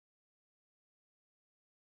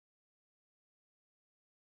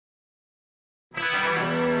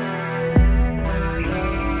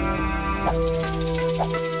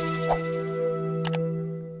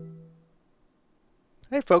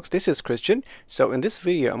Hey folks, this is Christian. So in this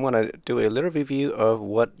video, I'm going to do a little review of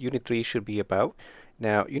what Unit 3 should be about.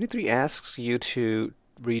 Now, Unit 3 asks you to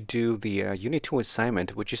redo the Unit 2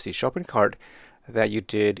 assignment, which is the shopping cart that you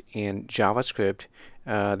did in JavaScript.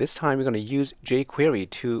 This time, you're going to use jQuery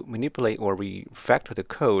to manipulate or refactor the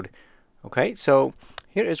code. Okay, so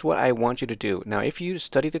here is what I want you to do. Now, if you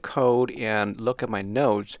study the code and look at my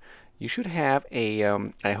notes, you should have a,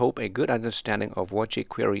 I hope, a good understanding of what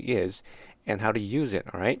jQuery is and how to use it.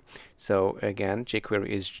 All right. So again, jQuery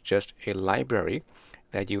is just a library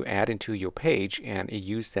that you add into your page, and it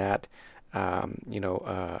uses that,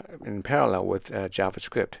 in parallel with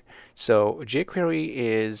JavaScript. So jQuery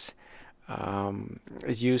is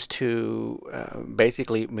used to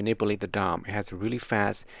basically manipulate the DOM. It has a really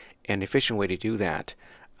fast and efficient way to do that.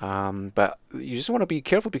 But you just want to be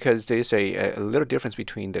careful because there's a little difference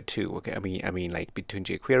between the two. Okay, I mean like between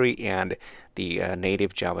jQuery and the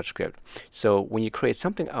native JavaScript. So when you create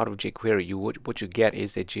something out of jQuery, what you get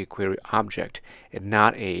is a jQuery object, and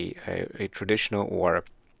not a traditional or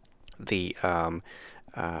the a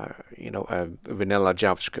vanilla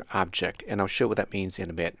JavaScript object. And I'll show what that means in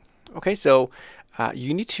a bit. Okay, so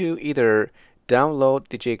you need to either download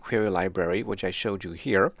the jQuery library, which I showed you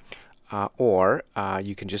here. Or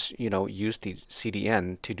you can just use the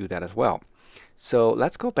CDN to do that as well. So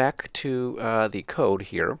let's go back to the code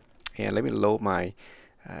here, and let me load my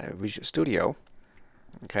Visual Studio.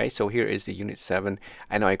 Okay, so here is the Unit 7.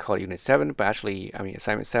 I know I call it Unit 7, but actually,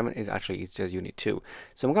 Assignment 7 is actually just Unit 2.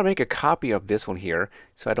 So I'm going to make a copy of this one here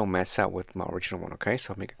so I don't mess up with my original one. Okay,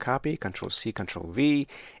 so I'll make a copy, Control-C, Control-V,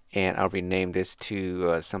 and I'll rename this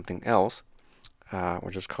to something else.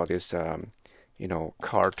 We'll just call this,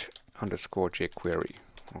 cart underscore jQuery.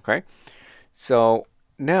 Okay, so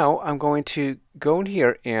now I'm going to go in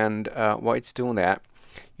here, and while it's doing that,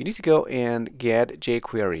 you need to go and get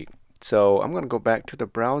jQuery. So I'm going to go back to the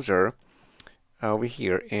browser over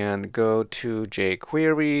here and go to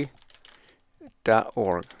jQuery.org.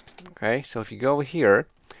 Okay, so if you go over here,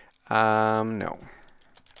 no,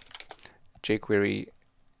 jQuery,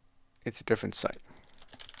 it's a different site,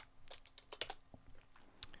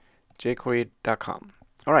 jQuery.com.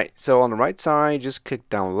 All right, so on the right side, just click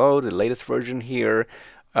download the latest version here.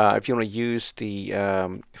 If you want to use the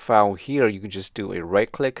file here, you can just do a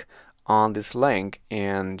right click on this link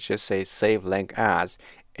and just say save link as,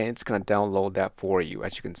 and it's going to download that for you.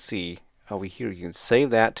 As you can see over here, you can save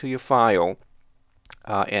that to your file,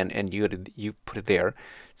 and you put it there.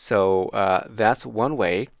 So that's one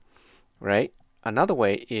way, right? Another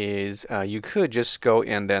way is you could just go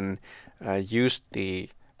and then use the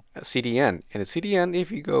CDN. And the CDN,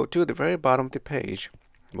 if you go to the very bottom of the page,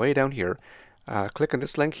 way down here, click on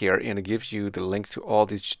this link here, and it gives you the links to all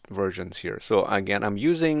these versions here. So again, I'm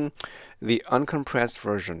using the uncompressed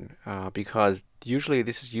version because usually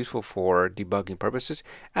this is useful for debugging purposes.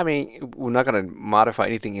 I mean, we're not going to modify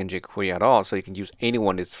anything in jQuery at all, so you can use any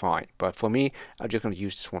one, it's fine. But for me, I'm just going to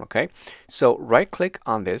use this one. Okay, so right click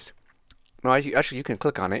on this. No, actually you can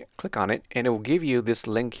click on it, and it will give you this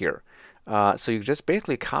link here. So you just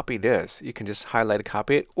basically copy this. You can just highlight it,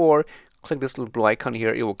 copy it, or click this little blue icon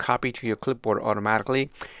here. It will copy to your clipboard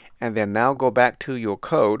automatically. And then now go back to your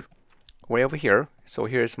code way over here. So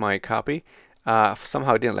here's my copy.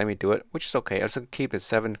 Somehow it didn't let me do it, which is okay. I'll just keep the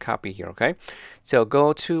 7 copy here. Okay. So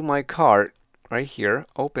go to my cart right here.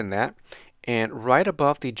 Open that, and right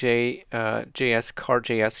above the JS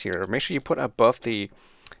cart.js here, make sure you put above you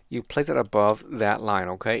place it above that line.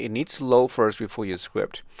 Okay. It needs to load first before your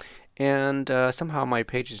script. And somehow my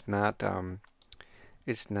page is not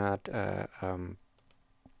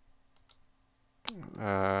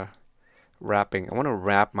wrapping. I want to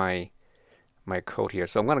wrap my code here.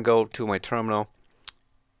 So I'm going to go to my terminal,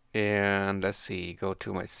 and let's see, go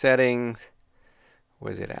to my settings.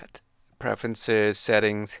 Where's it at? Preferences,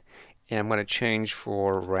 settings, and I'm going to change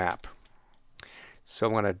for wrap. So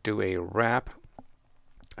I'm going to do a wrap.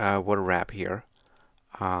 What a wrap here.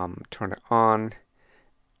 Turn it on.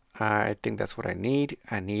 I think that's what I need.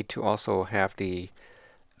 I need to also have the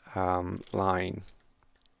line.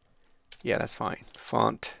 Yeah, that's fine.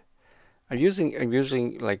 Font. I'm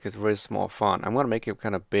using like this very small font. I'm gonna make it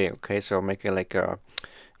kind of big. Okay, so I'll make it like a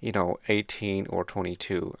 18 or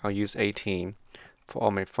 22. I'll use 18 for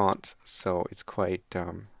all my fonts, so it's quite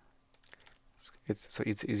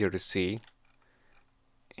it's easier to see.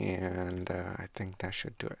 And I think that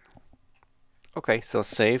should do it. Okay, so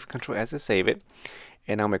save, Control S to save it.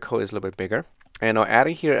 And now my code is a little bit bigger. And now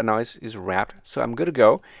adding here, and now is wrapped. So I'm good to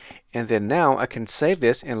go. And then now I can save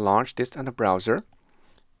this and launch this on the browser.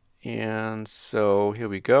 And so here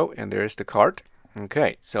we go. And there's the cart.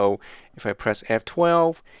 Okay, so if I press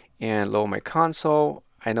F12 and load my console,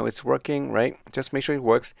 I know it's working, right? Just make sure it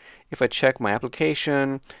works. If I check my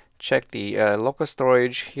application, check the local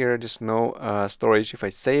storage here, just no storage. If I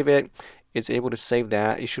save it, it's able to save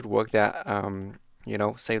that. It should work that,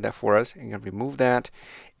 save that for us. You can remove that,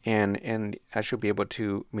 and I should be able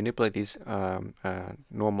to manipulate these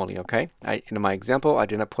normally, okay? In my example, I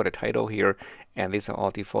did not put a title here, and these are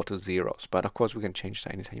all default to zeros. But of course, we can change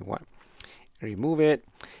that anytime you want. Remove it.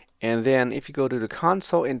 And then if you go to the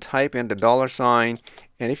console and type in the $,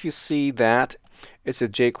 and if you see that it's a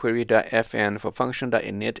jQuery.fn for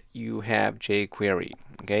function.init, you have jQuery.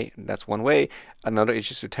 Okay, that's one way. Another is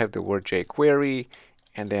just to type the word jQuery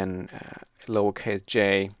and then lowercase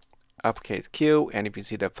j, uppercase q, and if you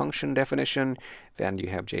see the function definition, then you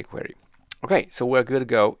have jQuery. Okay, so we're good to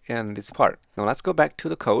go in this part. Now let's go back to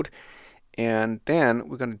the code, and then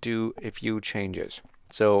we're going to do a few changes.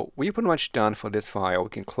 So we're pretty much done for this file. We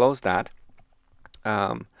can close that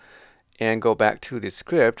and go back to the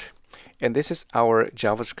script. And this is our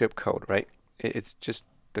JavaScript code, right? It's just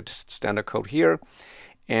the standard code here.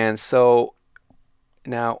 And so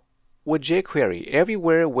now with jQuery,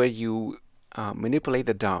 everywhere where you manipulate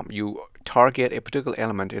the DOM, you target a particular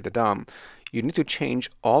element in the DOM, you need to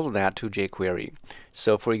change all of that to jQuery.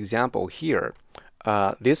 So for example, here,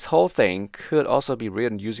 this whole thing could also be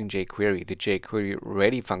written using jQuery, the jQuery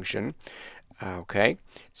ready function. Okay,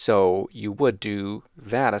 so you would do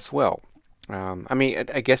that as well. I mean,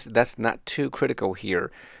 I guess that's not too critical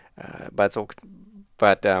here, so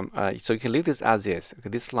you can leave this as is,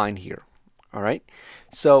 this line here. All right.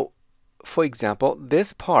 So, for example,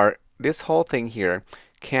 this part, this whole thing here,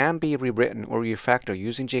 can be rewritten or refactored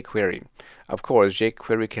using jQuery. Of course,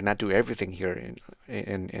 jQuery cannot do everything here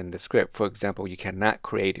in the script. For example, you cannot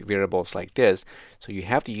create variables like this, so you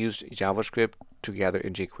have to use JavaScript together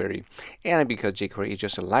in jQuery. And because jQuery is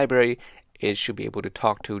just a library, it should be able to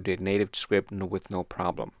talk to the native script with no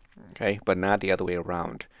problem. Okay, but not the other way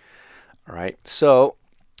around. All right, so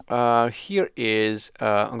here is,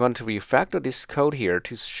 I'm going to refactor this code here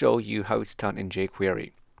to show you how it's done in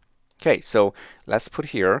jQuery. Okay, so let's put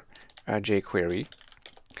here jQuery.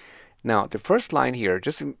 Now, the first line here,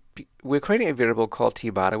 we're creating a variable called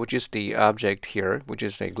tbody, which is the object here, which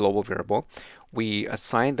is a global variable. We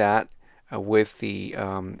assign that with the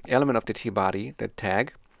element of the tbody, the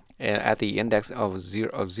tag, at the index of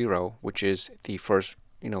zero, which is the first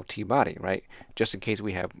tbody, right? Just in case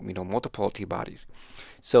we have multiple tbodies.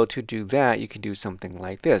 So to do that, you can do something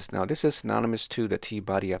like this. Now, this is synonymous to the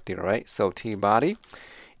tbody up there, right? So tbody.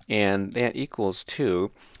 And that equals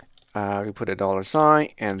to, we put a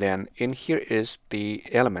 $, and then in here is the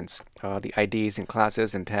elements, the IDs and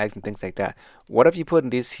classes and tags and things like that. What if you put in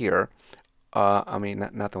these here? I mean,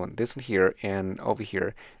 not the one, this one here and over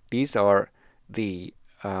here. These are the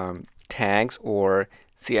tags or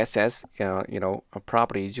CSS,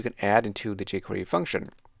 properties you can add into the jQuery function.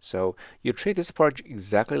 So you treat this part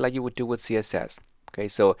exactly like you would do with CSS. Okay,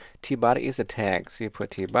 so tbody is a tag. So you put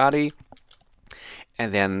tbody,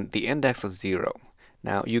 and then the index of 0.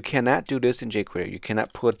 Now you cannot do this in jQuery. You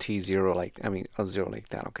cannot put t0 of 0 like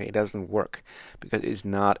that. Okay, it doesn't work because it's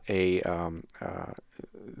not a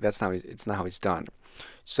it's not how it's done.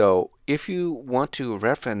 So if you want to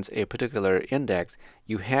reference a particular index,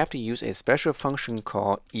 you have to use a special function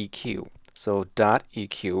called eq. So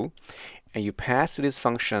 .eq, and you pass to this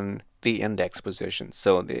function the index position,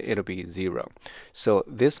 so it'll be 0. So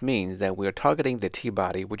this means that we're targeting the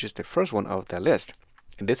tbody, which is the first one of the list.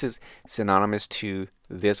 And this is synonymous to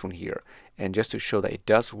this one here. And just to show that it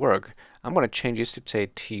does work, I'm going to change this to say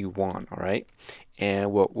T1, all right?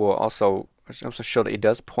 And we'll also show that it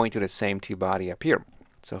does point to the same tbody up here.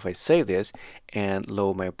 So if I save this and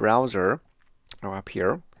load my browser up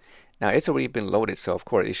here, now it's already been loaded, so of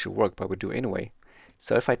course it should work, but we'll do it anyway.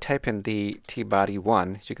 So if I type in the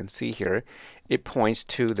tbody1, as you can see here, it points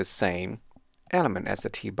to the same element as the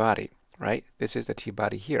tbody, right? This is the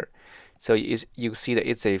tbody here. So you see that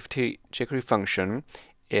it's a jQuery function.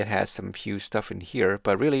 It has some few stuff in here,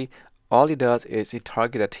 but really all it does is it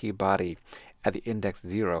targets a tbody at the index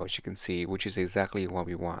 0, as you can see, which is exactly what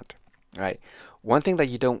we want. Right. One thing that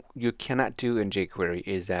you cannot do in jQuery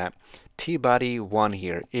is that tbody1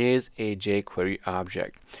 here is a jQuery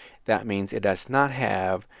object. That means it does not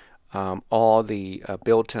have all the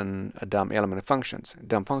built-in DOM element functions,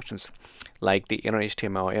 like the inner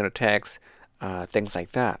HTML, inner text, things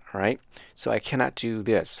like that. All right. So I cannot do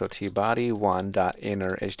this. So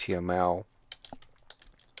tbody1.inner HTML.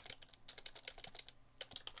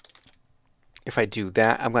 If I do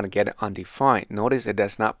that, I'm going to get it undefined. Notice it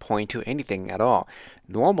does not point to anything at all.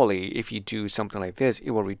 Normally, if you do something like this,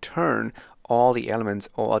 it will return all the elements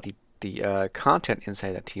or the content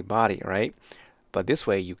inside the tbody, right? but this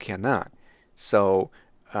way you cannot. So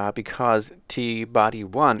because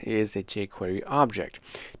tBody1 is a jQuery object,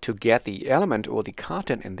 to get the element or the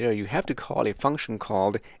content in there, you have to call a function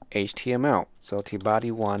called HTML. So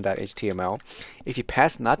tBody1.html. If you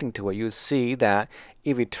pass nothing to it, you see that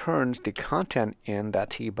it returns the content in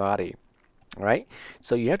that tBody. Right?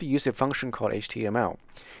 So you have to use a function called HTML.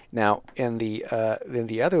 Now, in the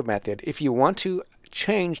other method, if you want to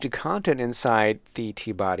change the content inside the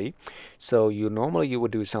tBody, so normally you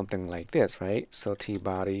would do something like this, right? So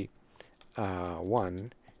tBody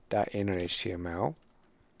 1.innerHTML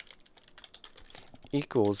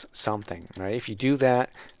equals something, right? If you do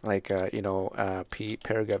that, like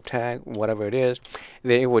paragraph tag, whatever it is,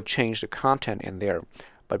 then it would change the content in there.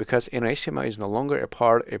 But because innerHTML is no longer a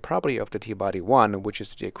property of the tBody1, which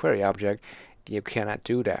is the jQuery object, you cannot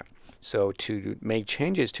do that. So to make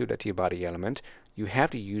changes to the tBody element, you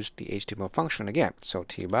have to use the HTML function again. So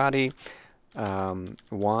tBody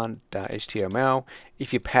 1.html.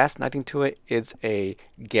 If you pass nothing to it, it's a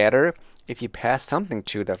getter. If you pass something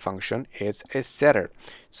to that function, it's a setter.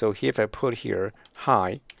 So here, if I put here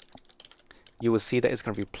hi, you will see that it's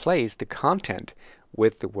going to replace the content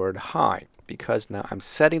with the word hi, because now I'm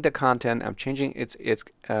setting the content, I'm changing its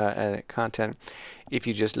content. If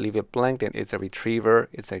you just leave it blank, then it's a retriever,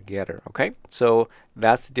 it's a getter. Okay, so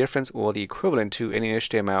that's the difference, or the equivalent to any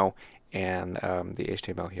HTML and the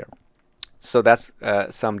HTML here. So that's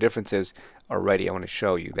some differences already. I want to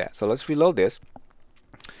show you that. So let's reload this.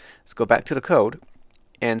 Let's go back to the code.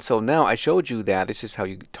 And so now I showed you that this is how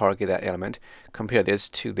you target that element. Compare this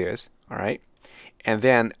to this. All right. And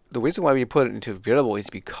then the reason why we put it into variable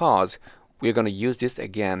is because we're going to use this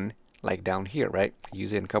again, like down here, right?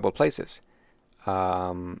 Use it in a couple of places,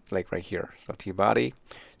 like right here. So tBody.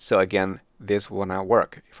 So again, this will not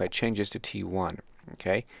work if I change this to t1.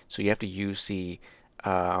 Okay. So you have to use the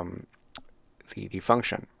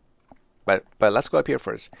function. But let's go up here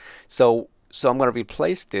first. So I'm going to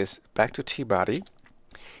replace this back to tBody,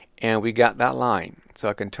 and we got that line. So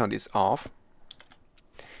I can turn this off.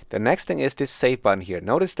 The next thing is this save button here.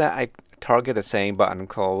 Notice that I target the same button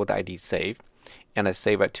called ID save, and I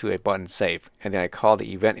save it to a button save, and then I call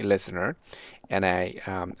the event listener, and I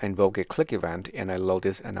invoke a click event, and I load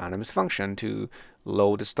this anonymous function to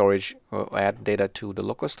load the storage or add data to the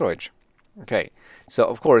local storage. Okay, so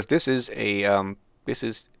of course this is a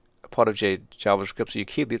part of JavaScript, so you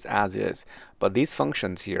keep this as is, but these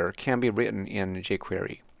functions here can be written in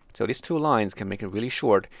jQuery. So these two lines can make it really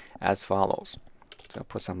short as follows. So I'll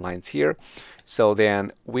put some lines here. So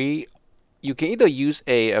then you can either use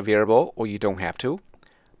a variable, or you don't have to,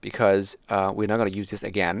 because we're not going to use this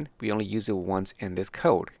again. We only use it once in this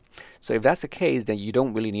code. So if that's the case, then you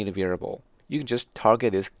don't really need a variable. You can just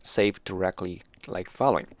target this save directly, like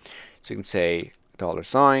following. So you can say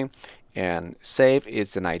 $, and save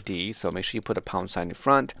is an ID, so make sure you put a £sign in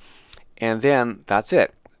front, and then that's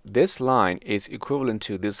it. This line is equivalent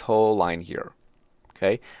to this whole line here.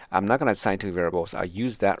 Okay, I'm not going to assign two variables. I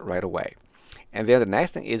use that right away. And then the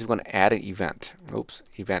next thing is we're going to add an event. Oops,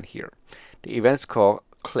 event here. The event is called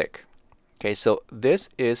click. Okay, so this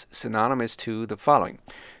is synonymous to the following.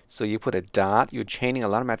 So you put a dot. You're chaining a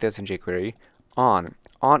lot of methods in jQuery. On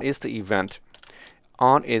is the event.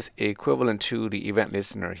 On is equivalent to the event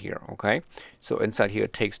listener here. Okay, so inside here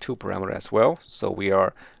it takes two parameters as well. So we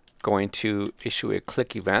are going to issue a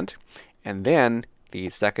click event, and then the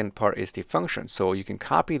second part is the function. So you can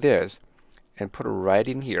copy this and put it right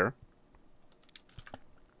in here,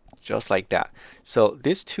 just like that. So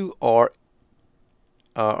these two are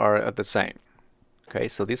the same. Okay,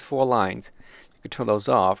 so these 4 lines, you can turn those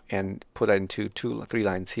off and put it into 3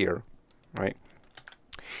 lines here, right?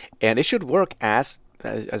 And it should work as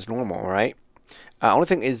normal, right? Only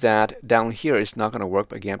thing is that down here it's not going to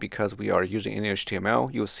work again because we are using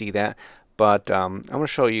HTML. You'll see that, but I'm going to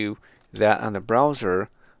show you that on the browser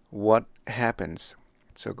what happens.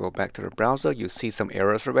 So go back to the browser. You see some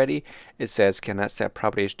errors already. It says cannot set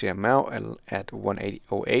property HTML at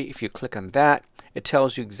 180.08. If you click on that, it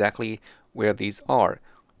tells you exactly where these are,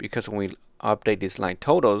 because when we update these line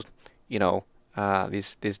totals, you know,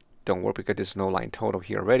 this don't work because there's no line total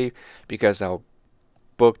here already, because our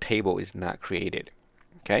book table is not created.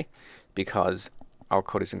 Okay, because our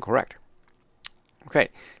code is incorrect. Okay,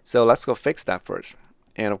 so let's go fix that first.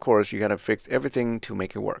 And of course, you got to fix everything to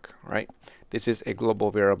make it work, right? This is a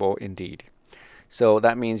global variable indeed. So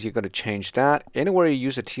that means you're going to change that. Anywhere you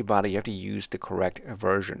use a tBody, you have to use the correct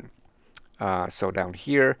version. So down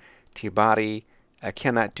here, tBody, I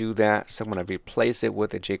cannot do that. So I'm going to replace it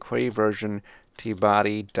with a jQuery version,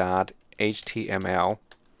 tBody.html.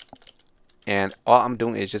 And all I'm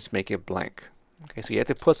doing is just make it blank. Okay, so you have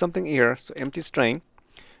to put something here. So empty string,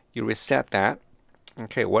 you reset that.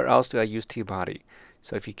 Okay, where else do I use t-body?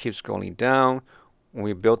 So if you keep scrolling down, when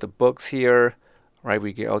we built the books here, right,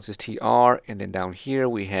 we get all this tr, and then down here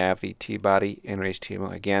we have the t-body inner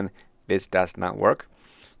HTML. Again, this does not work.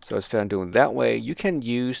 So instead of doing that way, you can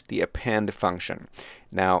use the append function.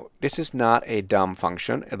 Now, this is not a dumb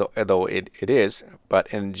function, although it is, but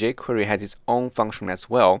in jQuery has its own function as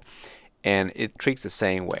well, and it treats the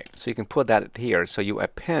same way. So you can put that here. So you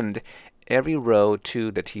append every row to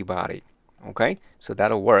the t-body. Okay, so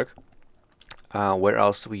that'll work. Where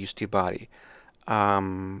else do we use t-body?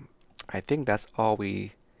 I think that's all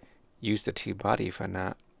we use the t-body, if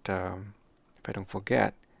I don't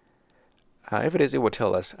forget. If it is, it will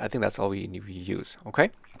tell us. I think that's all we use. Okay,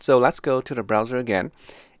 so let's go to the browser again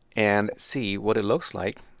and see what it looks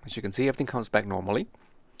like. As you can see, everything comes back normally.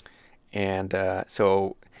 And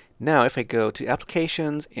so now if I go to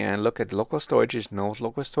applications and look at the local storage, there's no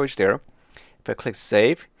local storage there. If I click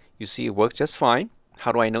save, you see it works just fine.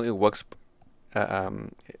 How do I know it works?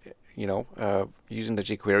 Using the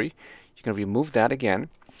jQuery, you can remove that again,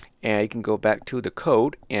 and you can go back to the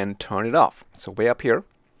code and turn it off. So way up here,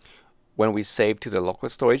 when we save to the local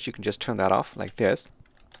storage, you can just turn that off like this.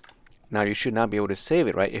 Now you should not be able to save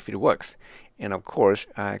it, right, if it works. And of course,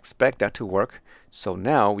 I expect that to work. So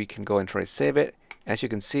now we can go and try to save it. As you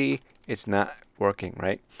can see, it's not working,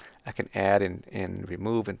 right? I can add and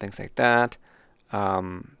remove and things like that.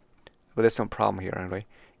 But there's some problem here anyway.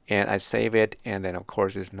 And I save it, and then of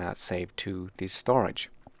course it's not saved to the storage.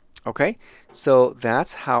 Okay, so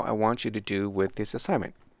that's how I want you to do with this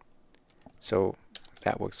assignment. So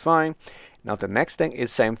that works fine. Now the next thing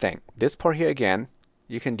is same thing. This part here again,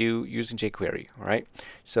 you can do using jQuery, all right?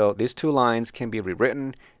 So these two lines can be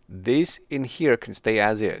rewritten. These in here can stay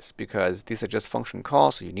as is because these are just function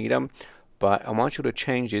calls, so you need them. But I want you to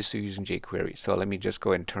change this to using jQuery. So let me just go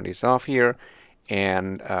ahead and turn this off here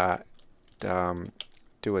and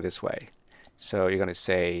do it this way. So you're going to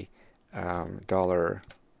say $,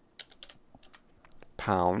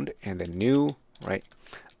 pound, and then new, right,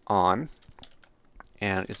 on,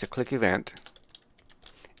 and it's the click event,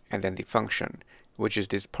 and then the function, which is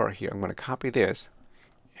this part here. I'm going to copy this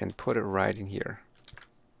and put it right in here.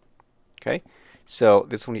 Okay, so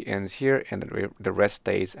this one ends here, and the rest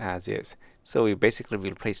stays as is. So we basically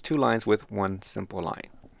replace two lines with one simple line.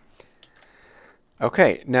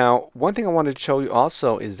 Okay, now one thing I wanted to show you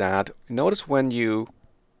also is that notice when you,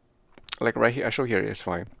 like right here, I show here, it's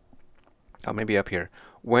fine. Maybe up here.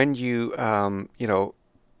 When you, the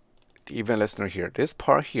event listener here, this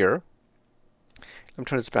part here, let me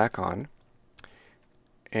turn this back on.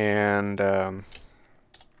 And,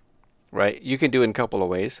 right, you can do it in a couple of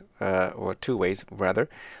ways, or two ways rather.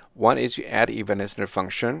 One is you add event listener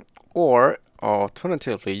function, or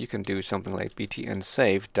alternatively, you can do something like btn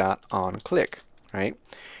save.onClick, right?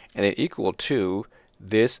 And then equal to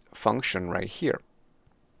this function right here.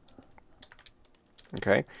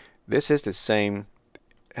 Okay, this is the same,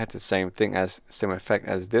 has the same thing as same effect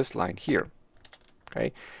as this line here.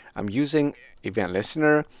 Okay, I'm using event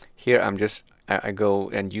listener here. I go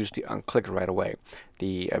and use the onClick right away.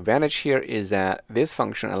 The advantage here is that this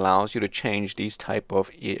function allows you to change these type of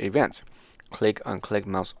events. Click, unclick,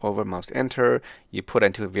 mouse over, mouse enter. You put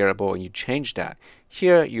into a variable and you change that.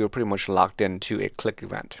 Here you're pretty much locked into a click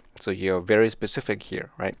event. So you're very specific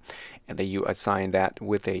here, right? And then you assign that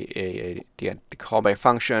with the callback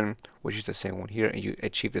function, which is the same one here, and you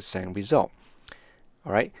achieve the same result.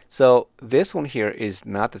 All right, so this one here is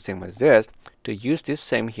not the same as this. To use this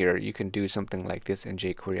same here, you can do something like this in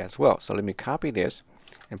jQuery as well. So let me copy this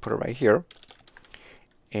and put it right here.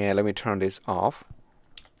 And let me turn this off.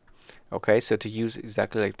 Okay, so to use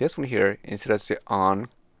exactly like this one here, instead of say on,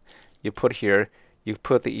 you put here, you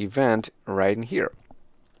put the event right in here.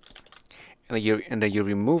 And then you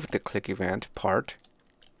remove the click event part,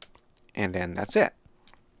 and then that's it.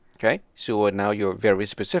 Okay, so now you're very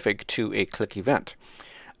specific to a click event.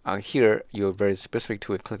 Here, you're very specific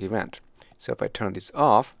to a click event. So if I turn this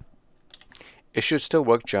off, it should still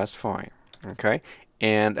work just fine. Okay,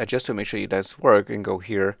 and just to make sure it does work, and go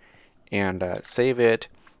here and save it.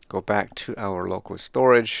 Go back to our local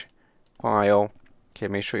storage file. Okay,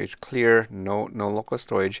 make sure it's clear, no local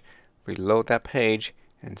storage. Reload that page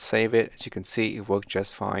and save it. As you can see, it worked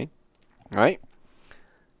just fine. All right.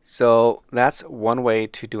 So that's one way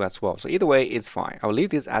to do as well. So either way, it's fine. I'll leave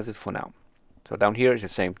this as is for now. So down here is the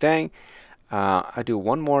same thing. I do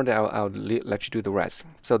one more, then I'll let you do the rest.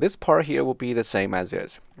 So this part here will be the same as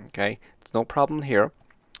is. Okay, it's no problem here.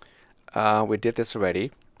 We did this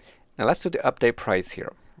already. Now let's do the update price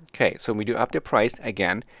here. Okay, so we do update price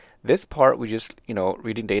again. This part we just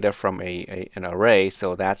reading data from an array,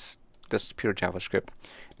 so that's just pure JavaScript.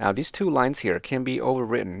 Now these two lines here can be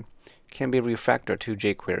overwritten, can be refactored to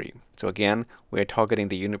jQuery. So again, we're targeting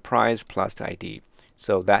the unit price plus the ID.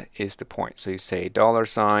 So that is the point. So you say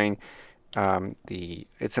 $,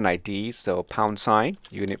 it's an ID, so £,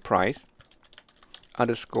 unit price,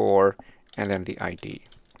 underscore, and then the ID.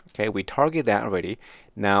 Okay, we target that already.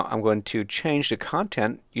 Now I'm going to change the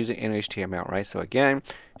content using HTML, right? So again,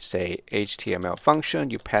 say HTML function,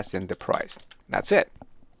 you pass in the price. That's it.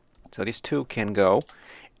 So these two can go.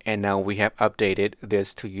 And now we have updated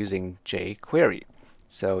this to using jQuery.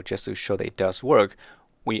 So just to show that it does work,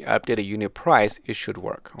 we update a unit price, it should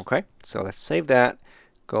work. Okay, so let's save that,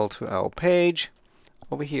 go to our page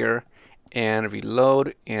over here and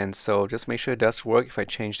reload. And so just make sure it does work. If I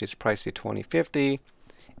change this price to $20.50,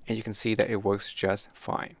 and you can see that it works just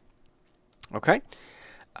fine. Okay,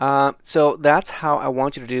 so that's how I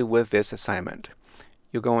want you to do with this assignment.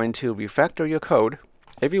 You're going to refactor your code.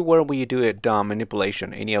 Everywhere where you do a DOM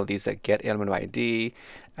manipulation, any of these that get element ID,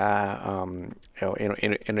 in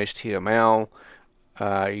HTML,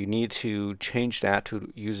 you need to change that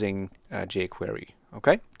to using jQuery.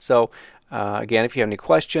 Okay, so again, if you have any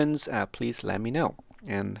questions, please let me know.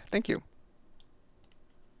 And thank you.